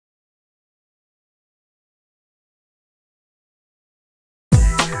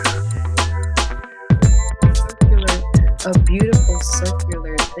a beautiful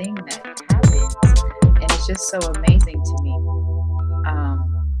circular thing that happens. And it's just so amazing to me.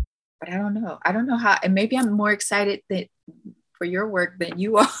 But I don't know. I don't know how, and maybe I'm more excited that for your work than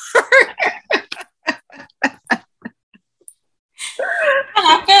you are.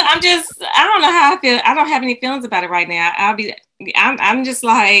 I don't know how I feel. I don't have any feelings about it right now. I'm just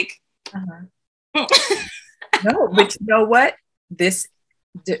like, Uh-huh. No, but you know what? This,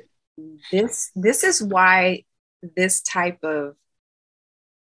 this is why this type of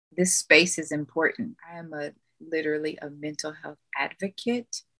this space is important. I am literally a mental health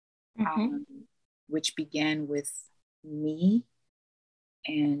advocate, mhm, um, which began with me,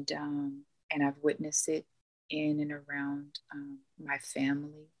 and I've witnessed it in and around my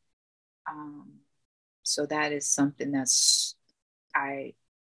family. Um, so that is something I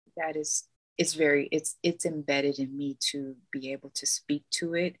that is it's very it's embedded in me to be able to speak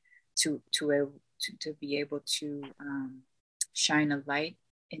to it, to be able to shine a light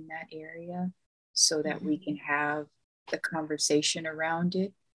in that area so that we mhm, can have the conversation around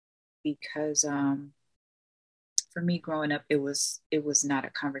it. Because for me growing up, it was not a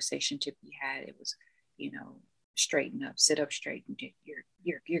conversation to be had. It was, you know, straighten up, sit up straight, and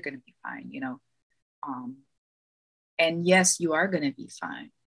you're gonna be fine, you know. Um, and yes, you are gonna be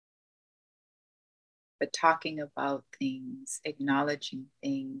fine, but talking about things, acknowledging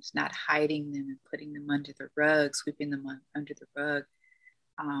things, not hiding them and putting them under the rug, sweeping them under the rug,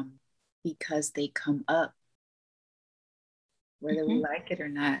 um, because they come up, whether we mhm, like it or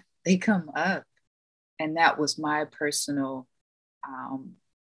not, they come up. And that was um,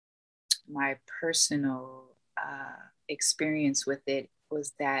 my personal experience with it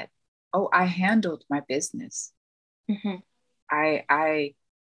was that, oh, I handled my business. mhm. I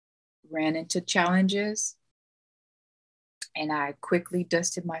ran into challenges and I quickly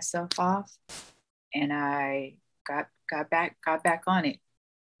dusted myself off and I got back on it.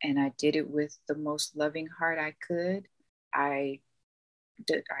 And I did it with the most loving heart I could. I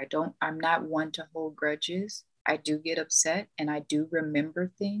I'm not one to hold grudges. I do get upset and I do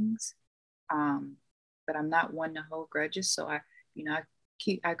remember things. Um, but I'm not one to hold grudges. So I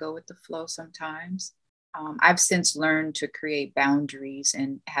go with the flow sometimes. I've since learned to create boundaries,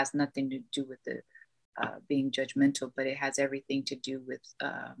 and it has nothing to do with the being judgmental, but it has everything to do with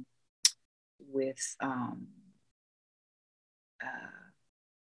uh,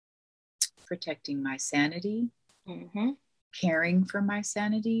 protecting my sanity, Mhm. caring for my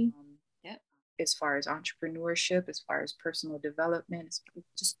sanity. Yep. As far as entrepreneurship, as far as personal development,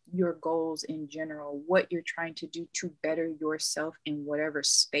 just your goals in general, what you're trying to do to better yourself in whatever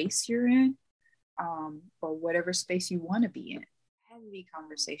space you're in, or whatever space you want to be in. Heavy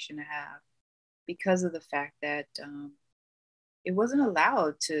conversation to have because of the fact that it wasn't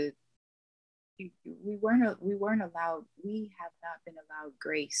allowed to. We weren't allowed. We have not been allowed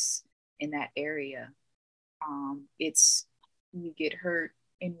grace in that area. It's you get hurt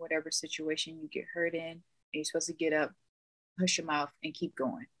in whatever situation you get hurt in, and you're supposed to get up, push your mouth, and keep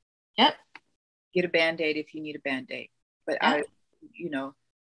going. Yep. Get a band-aid if you need a band-aid. But Yep. you know,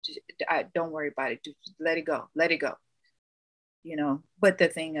 I don't worry about it. Just let it go. Let it go. But the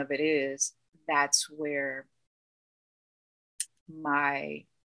thing of it is, that's where my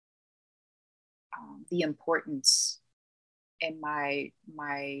the importance and my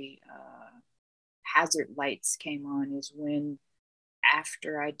hazard lights came on is when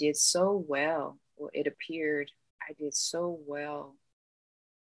after I did so well, or it appeared I did so well,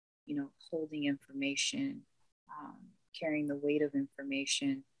 holding information, um, carrying the weight of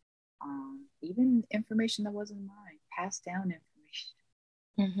information, even information that wasn't mine, passed down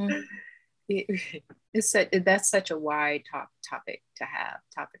Mhm. information. That's such a wide topic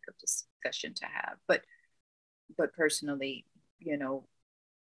of discussion to have. But personally, you know,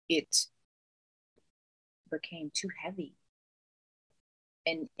 it became too heavy.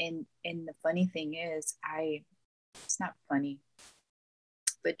 And the funny thing is, it's not funny,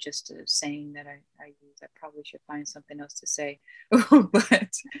 but just a saying that I use. I probably should find something else to say.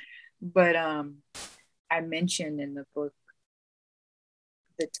 But I mentioned in the book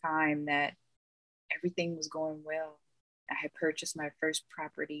the time that everything was going well. I had purchased my first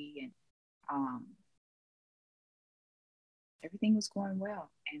property, and um, everything was going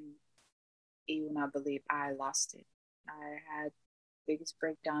well. And you will not believe I lost it. I had the biggest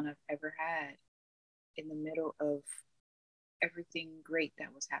breakdown I've ever had in the middle of everything great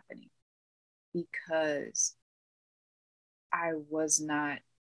that was happening because I was not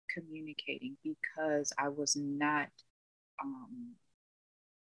communicating, because I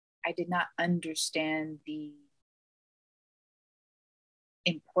did not understand the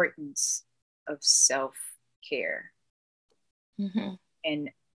importance of self care. Mm-hmm. and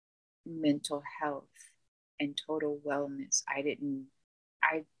mental health and total wellness. I didn't,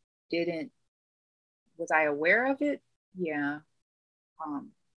 was I aware of it? Yeah,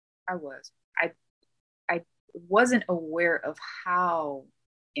 I was. I wasn't aware of how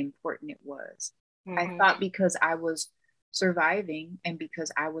important it was. I Mm-hmm. thought because I was surviving and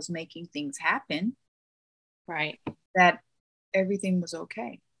because I was making things happen, Right. that everything was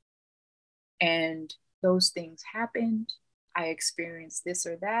okay. And those things happened. I experienced this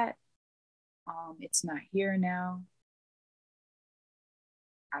or that. It's not here now.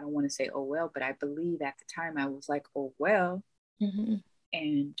 I don't want to say, oh, well, but I believe at the time I was like, oh, well. Mm-hmm.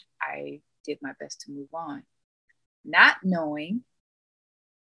 And I did my best to move on, not knowing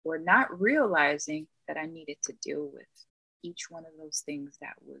or not realizing that I needed to deal with each one of those things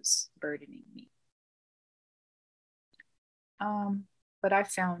that was burdening me. But I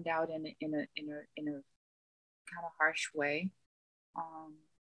found out in a kind of harsh way.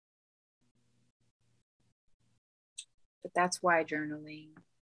 But that's why journaling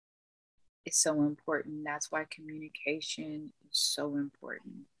is so important. That's why communication is so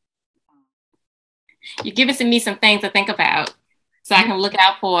important. You're giving me some things to think about, so I can look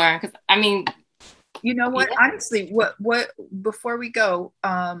out for. Because I mean, you know what? yeah. Honestly, what before we go,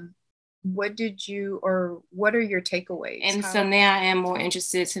 what did you or what are your takeaways? And so now I am more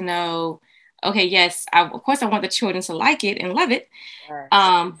interested to know. Okay, yes, of course I want the children to like it and love it. Yes.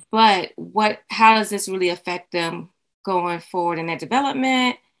 But how does this really affect them going forward in their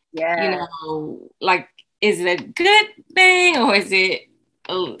development? You Yeah. know, like, is it a good thing or is it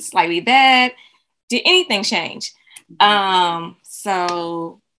slightly bad? Did anything change?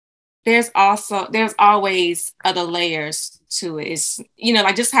 So there's always other layers to it. It's, you know,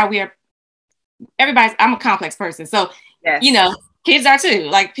 like just how we are, I'm a complex person. So, Yes. you know, kids are too.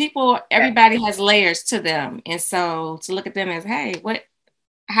 Like people, Yes. everybody has layers to them. And so to look at them as, hey,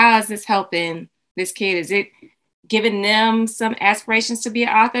 how is this helping this kid? Is it giving them some aspirations to be an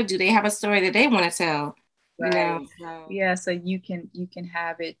author? Do they have a story that they want to tell? You know? Right. Yeah. So you can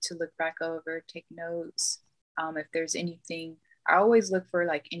have it to look back over, take notes. If there's anything, I always look for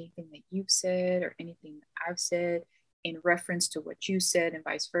like anything that you've said or anything that I've said in reference to what you said and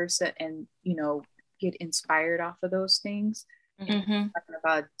vice versa, and get inspired off of those things. And Mm-hmm. talking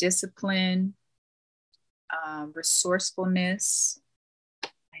about discipline, resourcefulness,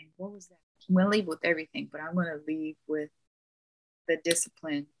 and what was that? I'm gonna leave with everything, but I'm gonna leave with the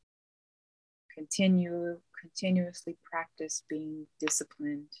discipline. Continuously practice being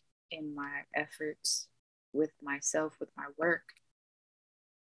disciplined in my efforts with myself, with my work.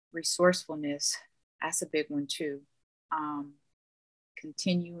 Resourcefulness, that's a big one too.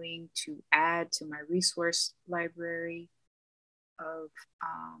 Continuing to add to my resource library of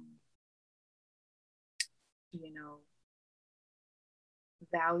you know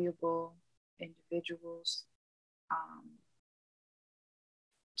valuable individuals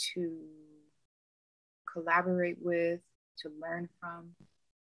to collaborate with, to learn from,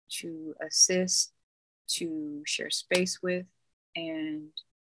 to assist, to share space with, and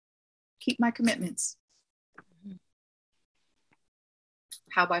keep my commitments.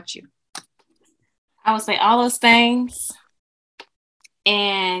 How about you? I would say all those things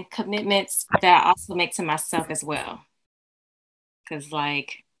and commitments that I also make to myself as well. Because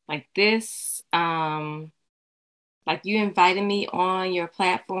like this, like you invited me on your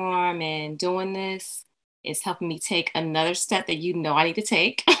platform and doing this is helping me take another step that I need to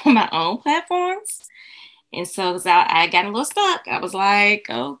take on my own platforms. And so I got a little stuck. I was like,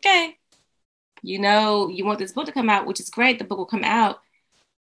 okay, you want this book to come out, which is great. The book will come out.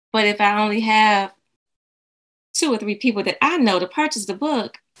 But if I only have 2 or 3 people that I know to purchase the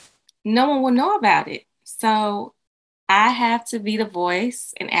book, no one will know about it. So I have to be the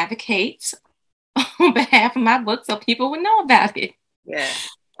voice and advocate on behalf of my book so people would know about it. Yeah.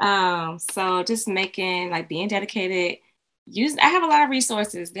 So just being dedicated. I have a lot of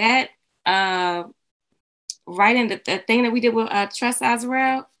resources that writing the thing that we did with Trust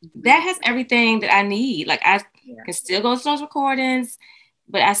Azrael, that has everything that I need. Like I can still go to those recordings,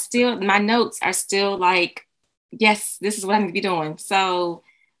 but my notes are still like, yes, this is what I need to be doing. So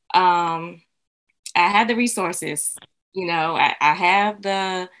I have the resources,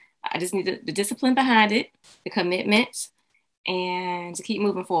 I just need the discipline behind it, the commitment, and to keep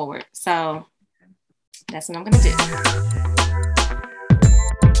moving forward. So that's what I'm going to do.